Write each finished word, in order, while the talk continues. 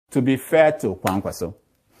To be fair to Kwankwaso,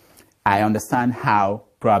 I understand how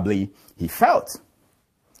probably he felt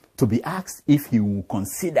to be asked if he would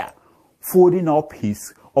consider folding up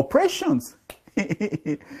his operations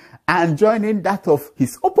and joining that of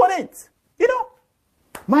his opponent. You know,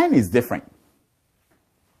 mine is different.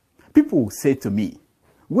 People will say to me,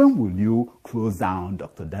 when will you close down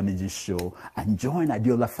Dr. Damage's show and join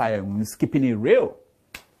Adiola Fire who's keeping it real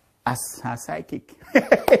as a psychic?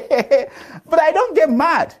 But I don't get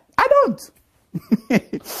mad. I don't.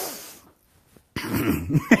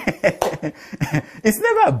 It's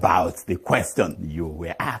never about the question you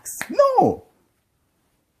were asked. No.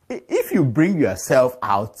 If you bring yourself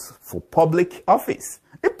out for public office,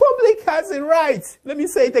 the public has a right, let me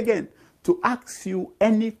say it again, to ask you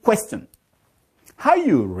any question. How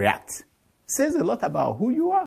you react says a lot about who you are.